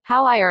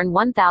How I earn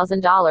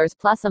 $1,000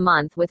 plus a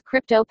month with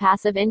crypto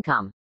passive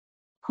income.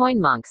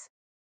 CoinMonks.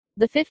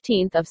 The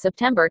 15th of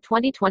September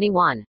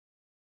 2021.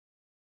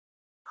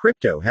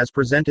 Crypto has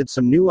presented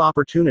some new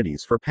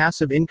opportunities for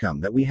passive income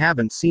that we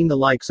haven't seen the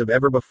likes of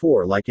ever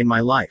before, like in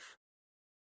my life.